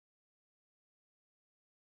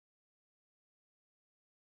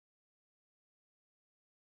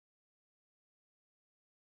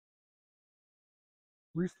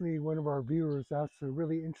Recently, one of our viewers asked a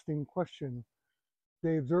really interesting question.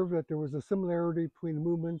 They observed that there was a similarity between the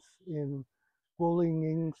movements in Kuo Lien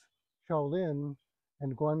Ying's Shaolin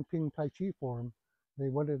and Guanping Tai Chi form. They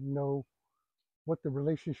wanted to know what the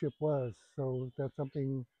relationship was, so that's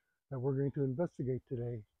something that we're going to investigate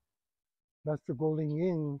today. Master Kuo Lien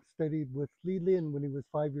Ying studied with Li Lin when he was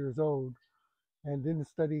 5 years old, and then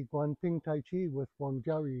studied Guanping Tai Chi with Wang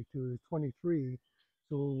Jiaoyu to he was 23.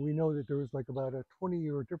 So we know that there was like about a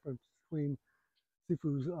 20-year difference between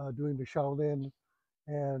Sifu's doing the Shaolin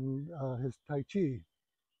and his Tai Chi.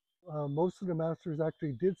 Most of the masters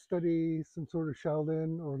actually did study some sort of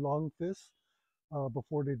Shaolin or Long Fist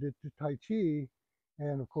before they did the Tai Chi.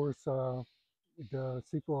 And of course, the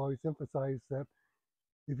Sifu always emphasized that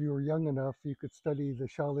if you were young enough, you could study the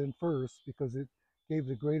Shaolin first because it gave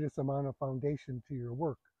the greatest amount of foundation to your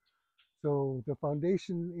work. So the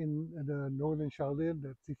foundation in the Northern Shaolin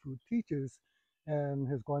that Sifu teaches and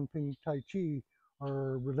his Guanping Tai Chi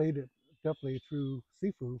are related definitely through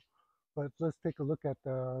Sifu. But let's take a look at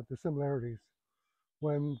the similarities.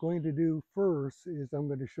 What I'm going to do first is I'm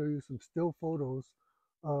going to show you some still photos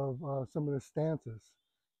of some of the stances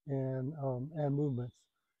and movements,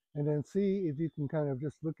 and then see if you can kind of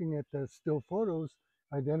just looking at the still photos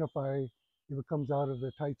identify if it comes out of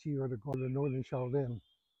the Tai Chi or the Northern Shaolin.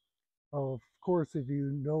 Of course, if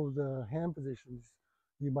you know the hand positions,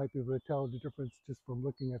 you might be able to tell the difference just from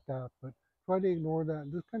looking at that. But try to ignore that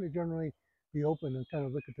and just kind of generally be open and kind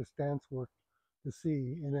of look at the stance work to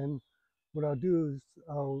see. And then what I'll do is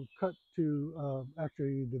I'll cut to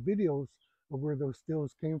actually the videos of where those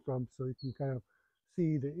stills came from so you can kind of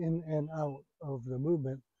see the in and out of the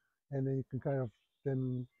movement. And then you can kind of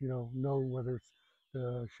then, know whether it's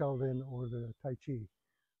the Shaolin or the Tai Chi.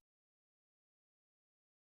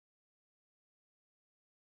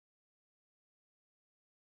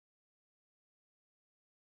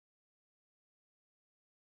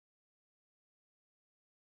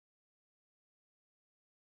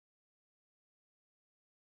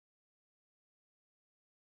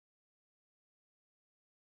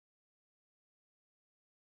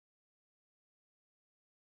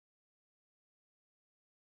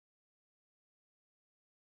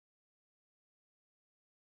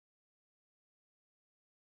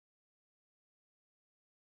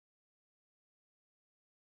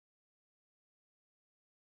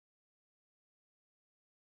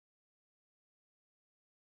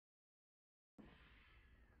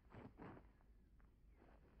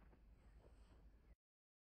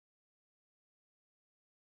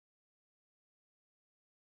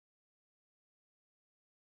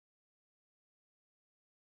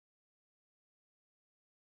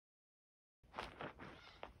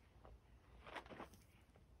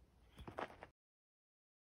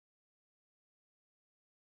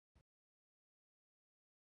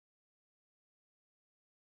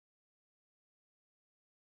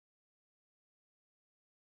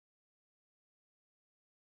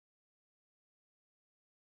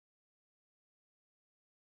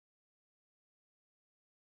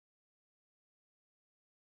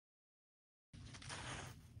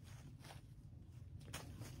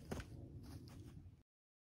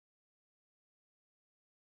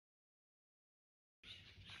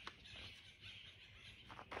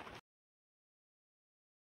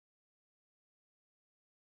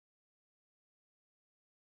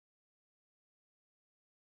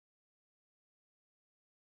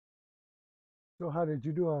 So how did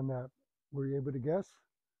you do on that? Were you able to guess?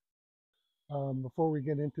 Before we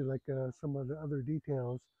get into like some of the other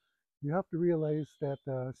details, you have to realize that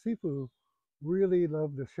Sifu really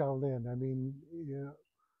loved the Shaolin. I mean,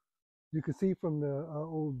 you can see from the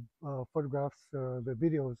old photographs, the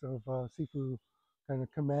videos of Sifu kind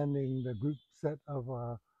of commanding the group set of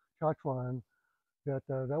Chachuan that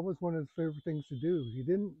that was one of his favorite things to do. He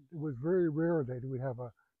didn't. It was very rare that he would have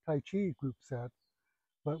a Tai Chi group set,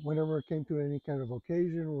 but whenever it came to any kind of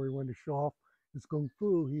occasion where he wanted to show off his kung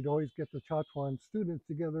fu, he'd always get the Chachuan students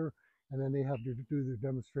together, and then they have to do the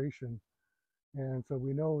demonstration. And so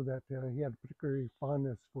we know that he had particularly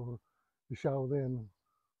fondness for the Shaolin.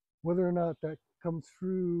 Whether or not that comes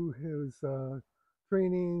through his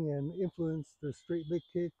training and influence the straight leg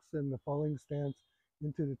kicks and the falling stance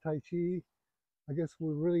into the Tai Chi, I guess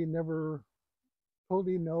we really never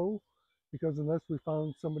totally know because unless we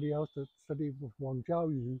found somebody else that studied with Wang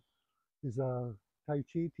Jiaoyu, his Tai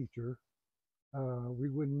Chi teacher, we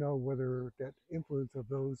wouldn't know whether that influence of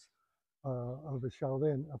those of the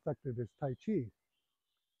Shaolin affected his Tai Chi.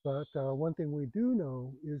 But one thing we do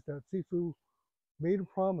know is that Sifu made a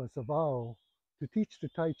promise, a vow, to teach the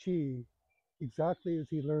Tai Chi exactly as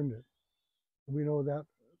he learned it. And we know that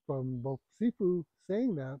from both Sifu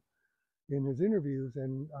saying that in his interviews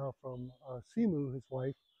and from Simu, his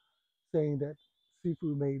wife, saying that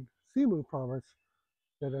Sifu made Simu promise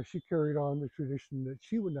that she carried on the tradition that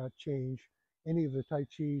she would not change any of the Tai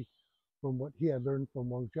Chi from what he had learned from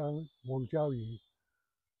Wang Jiaoyi.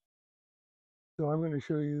 So I'm going to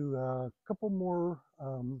show you a couple more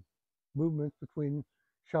movements between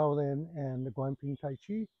Shaolin and the Guanping Tai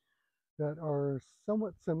Chi that are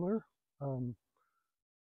somewhat similar.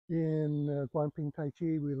 In Guanping Tai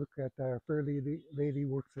Chi, we look at Fair Lady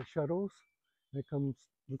works at shuttles. And it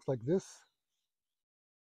looks like this.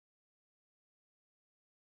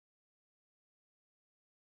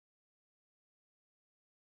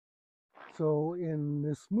 So in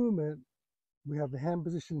this movement, we have the hand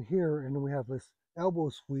position here, and then we have this elbow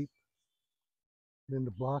sweep, then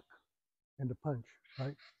the block and the punch,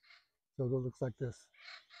 right? So it looks like this.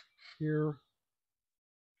 Here,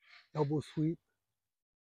 elbow sweep,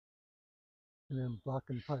 and then block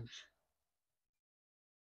and punch.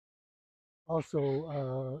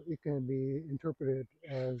 Also, it can be interpreted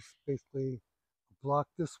as basically block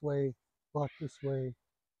this way, and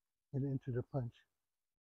into the punch.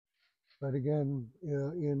 But again,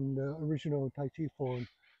 in the original Tai Chi form,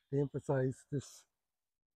 they emphasize this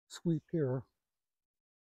sweep here,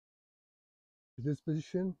 this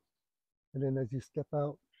position, and then as you step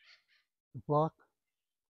out, the block,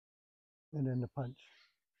 and then the punch.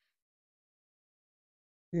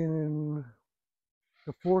 In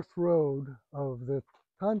the fourth road of the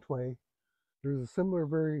Tantwei, there's a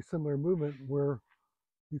very similar movement where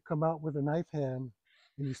you come out with a knife hand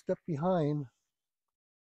and you step behind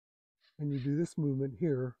and you do this movement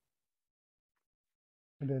here,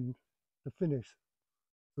 and then the finish.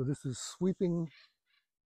 So this is sweeping,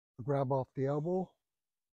 grab off the elbow,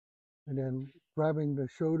 and then grabbing the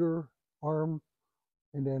shoulder, arm,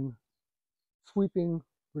 and then sweeping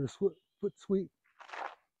with a foot sweep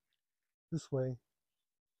this way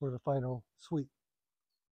for the final sweep.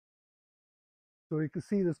 So you can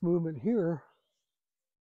see this movement here,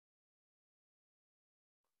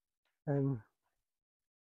 and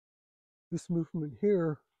this movement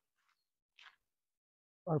here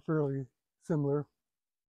are fairly similar.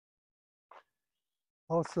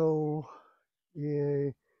 Also,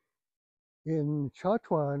 in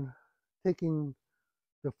Chatuan, taking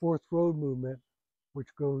the fourth road movement,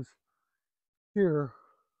 which goes here,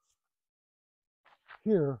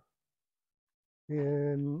 here,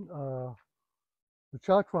 in the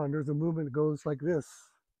Chatuan, there's a movement that goes like this.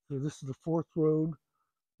 So this is the fourth road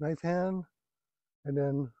knife hand, and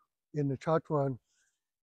then in the Chatuan,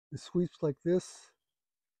 it sweeps like this,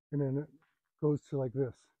 and then it goes to like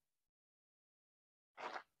this.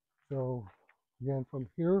 So again, from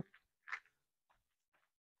here,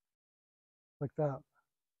 like that.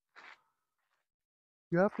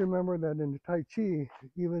 You have to remember that in the Tai Chi,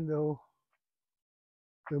 even though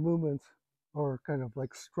the movements are kind of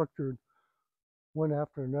like structured one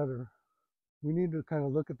after another, we need to kind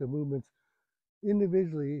of look at the movements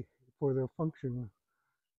individually for their function.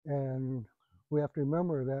 And we have to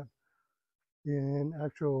remember that in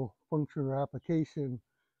actual function or application,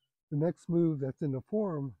 the next move that's in the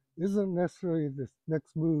form isn't necessarily the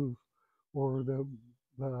next move or the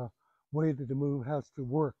way that the move has to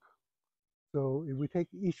work. So if we take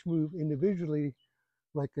each move individually,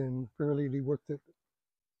 like in Fairly Lee worked at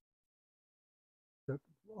the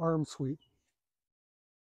arm sweep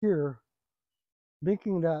here,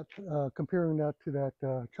 making that, comparing that to that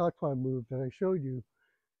Chatuan move that I showed you,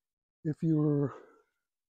 if you were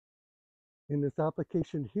in this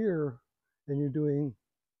application here and you're doing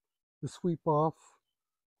the sweep off,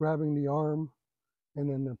 grabbing the arm, and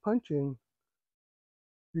then the punching,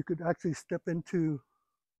 you could actually step into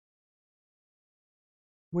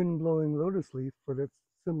wind blowing lotus leaf for that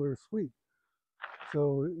similar sweep.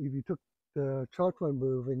 So if you took the Chatuan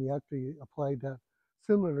move and you actually applied that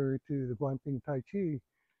similarly to the Guanping Tai Chi, it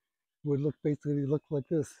would basically look like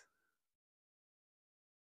this.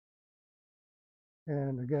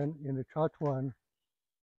 And again, in the Chatuan,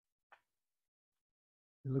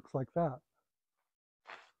 it looks like that.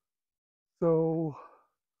 So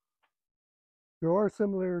there are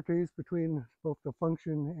similarities between both the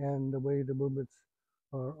function and the way the movements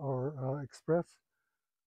are expressed.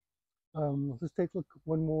 Let's take a look at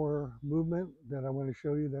one more movement that I want to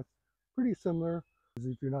show you that's pretty similar.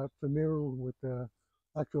 If you're not familiar with the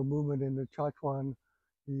actual movement in the Chatuan,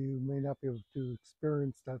 you may not be able to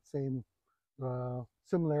experience that same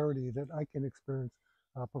similarity that I can experience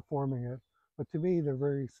performing it. But to me, they're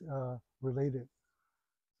very related.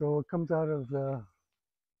 So it comes out of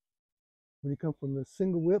when you come from the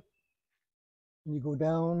single whip and you go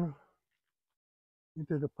down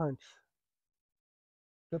into the punch.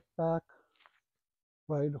 Step back,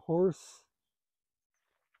 ride horse,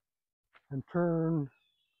 and turn,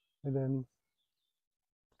 and then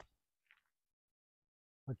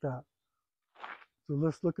like that. So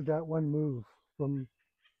let's look at that one move from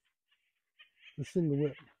the single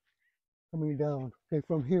whip coming down. Okay,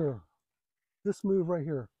 from here, this move right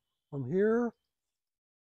here. From here,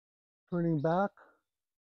 turning back.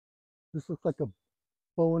 This looks like a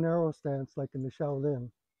bow and arrow stance like in the Shaolin.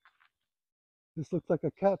 This looks like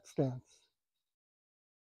a cat stance.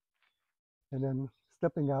 And then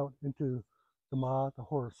stepping out into the Ma, the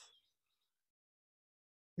horse.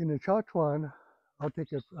 In the Cha Chuan, I'll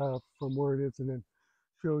take it from where it is and then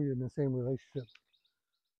show you in the same relationship.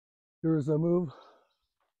 There is a move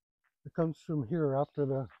that comes from here after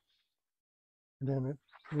the, and then it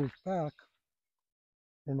moves back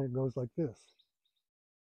and it goes like this.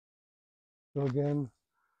 So again,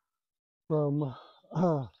 from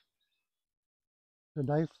the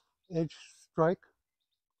knife edge strike,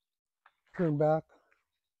 turn back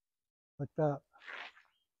like that.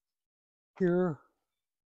 Here,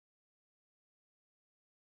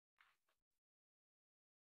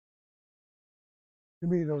 to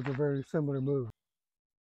me, those are very similar moves.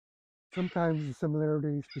 Sometimes the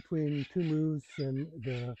similarities between two moves and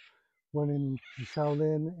the one in the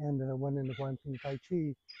Shaolin and the one in the Guanping Tai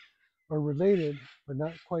Chi are related, but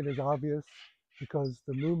not quite as obvious because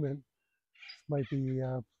the movement might be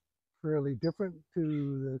fairly different to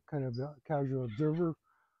the kind of casual observer,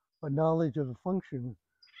 but knowledge of the function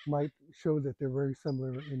might show that they're very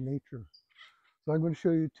similar in nature. So I'm going to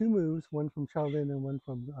show you two moves, one from Shaolin and one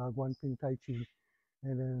from Guanping Tai Chi,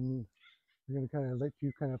 and then we're going to kind of let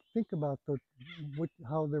you kind of think about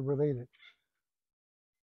how they're related.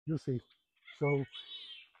 You'll see. So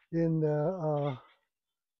in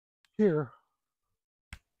here,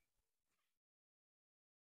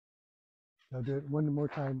 I'll do it one more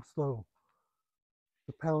time slow.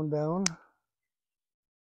 The pound down,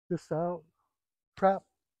 this out, trap.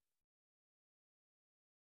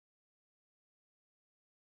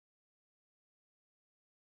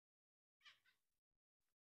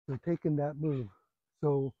 So taking that move.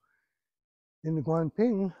 So in the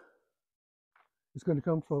Guanping, it's going to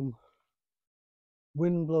come from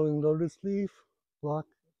wind blowing lotus leaf, block,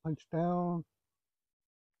 punch down,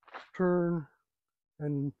 turn,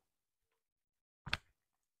 and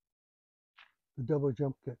the double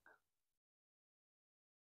jump kick.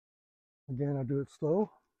 Again, I'll do it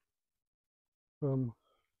slow. From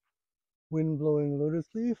wind blowing lotus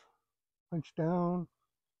leaf, punch down.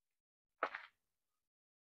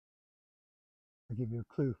 I'll give you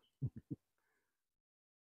a clue.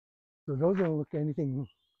 So those don't look anything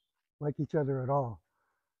like each other at all.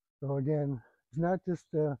 So again, it's not just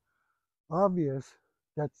obvious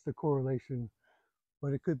that's the correlation,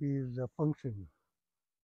 but it could be the function.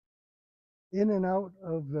 In and out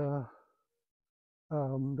of the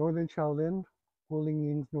Northern Shaolin, Kuo Lien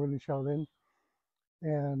Ying's Northern Shaolin,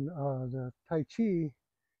 and the Tai Chi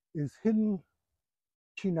is hidden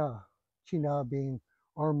Qina. Qina being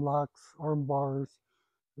arm locks, arm bars,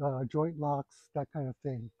 joint locks, that kind of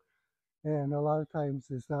thing. And a lot of times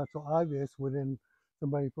it's not so obvious within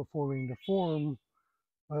somebody performing the form,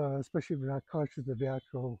 especially if they're not conscious of the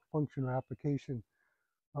actual function or application,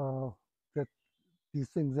 that these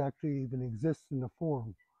things actually even exist in the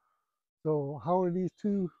form. So how are these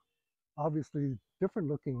two obviously different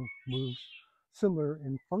looking moves similar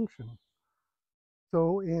in function?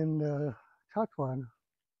 So in Cha Chuan,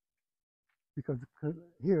 because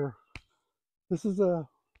here, this is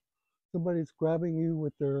somebody's grabbing you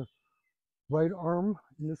with their right arm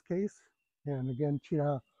in this case, and again,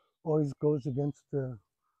 Qina always goes against the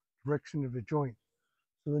direction of the joint.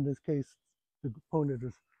 So in this case, the opponent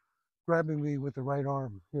is grabbing me with the right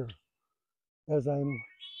arm here. As I'm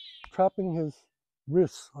trapping his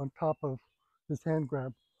wrists on top of his hand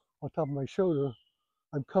grab, on top of my shoulder,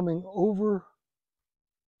 I'm coming over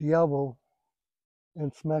the elbow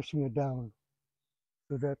and smashing it down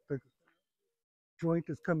so that the joint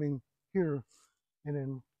is coming here and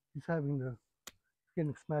then he's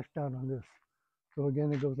getting smashed down on this. So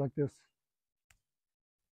again, it goes like this.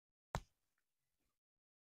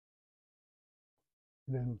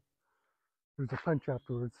 And then there's a punch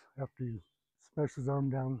afterwards. After you smash his arm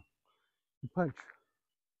down, you punch.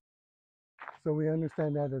 So we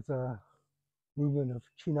understand that as a movement of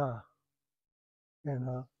Qina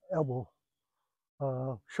and elbow.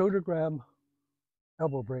 Shoulder grab,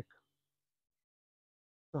 elbow break.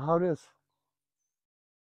 So how does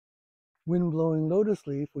wind blowing lotus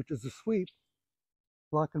leaf, which is a sweep,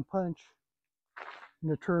 block and punch,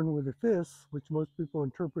 and a turn with a fist, which most people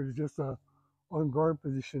interpret as just a on guard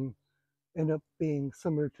position end up being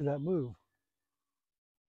similar to that move.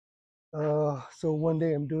 So one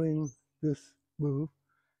day I'm doing this move,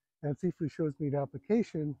 and Sifu shows me the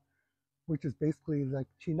application, which is basically like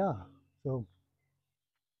China. So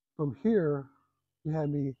from here, he had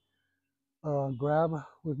me grab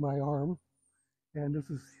with my arm, and this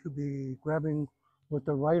is he'll be grabbing with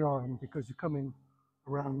the right arm because you're coming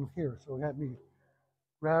around here. So he had me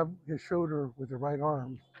grab his shoulder with the right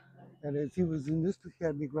arm, and as he was in this, he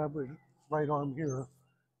had me grab with right arm here,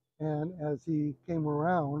 and as he came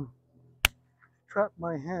around, trapped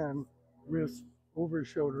my hand, wrist over his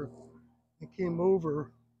shoulder, and came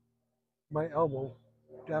over my elbow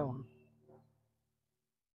down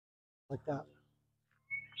like that.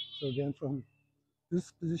 So again, from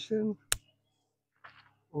this position,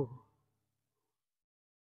 oh,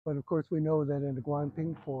 but of course we know that in the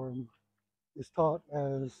Guanping form is taught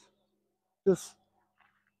as this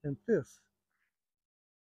and this.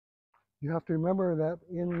 You have to remember that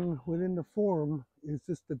within the form is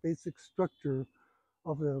just the basic structure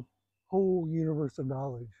of the whole universe of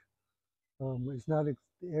knowledge. It's not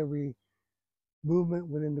every movement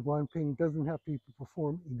within the Guanping doesn't have to be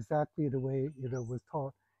performed exactly the way it was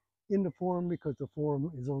taught in the form because the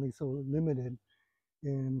form is only so limited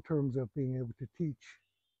in terms of being able to teach.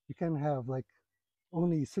 You can have like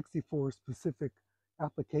only 64 specific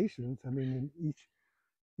applications. I mean, in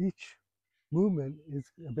each movement is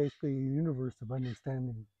basically a universe of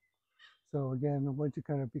understanding. So again, once you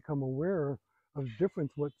kind of become aware of the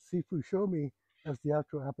difference, what Sifu showed me as the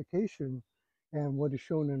actual application and what is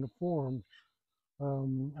shown in the form,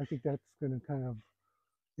 I think that's going to kind of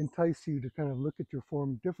entice you to kind of look at your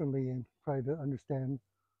form differently and try to understand,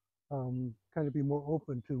 kind of be more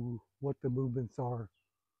open to what the movements are.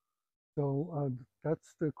 So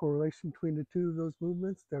that's the correlation between the two of those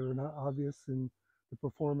movements that are not obvious in the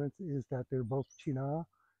performance is that they're both China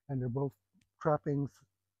and they're both trappings,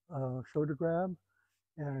 shoulder grab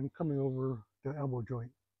and coming over the elbow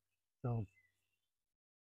joint. So,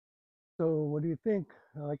 so what do you think?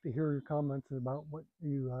 I'd like to hear your comments about what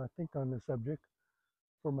you think on the subject.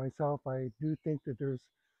 For myself, I do think that there's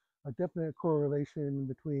a definite correlation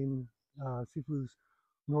between Sifu's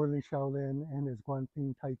Northern Shaolin and his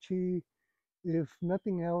Guanping Tai Chi. If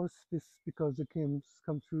nothing else, just because it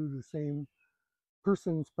comes through the same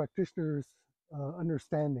person's practitioner's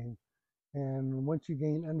understanding. And once you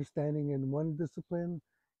gain understanding in one discipline,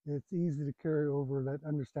 it's easy to carry over that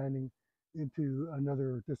understanding into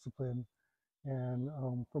another discipline. And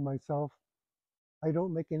for myself, I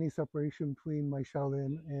don't make any separation between my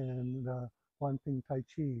Shaolin and Huanping Tai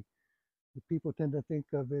Chi. People tend to think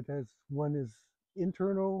of it as one is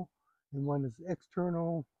internal and one is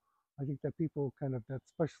external. I think that people kind of that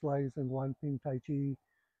specialize in Huanping Tai Chi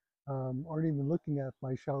aren't even looking at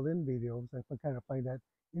my Shaolin videos. I kind of find that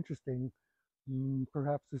interesting.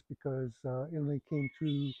 Perhaps it's because it only came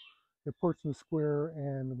through the Portsmouth Square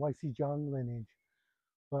and YC Jiang lineage.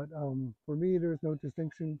 But for me, there's no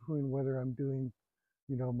distinction between whether I'm doing,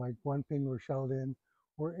 my Guanping or Shaolin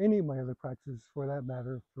or any of my other practices for that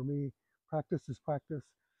matter. For me, practice is practice.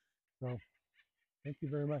 So thank you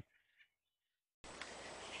very much.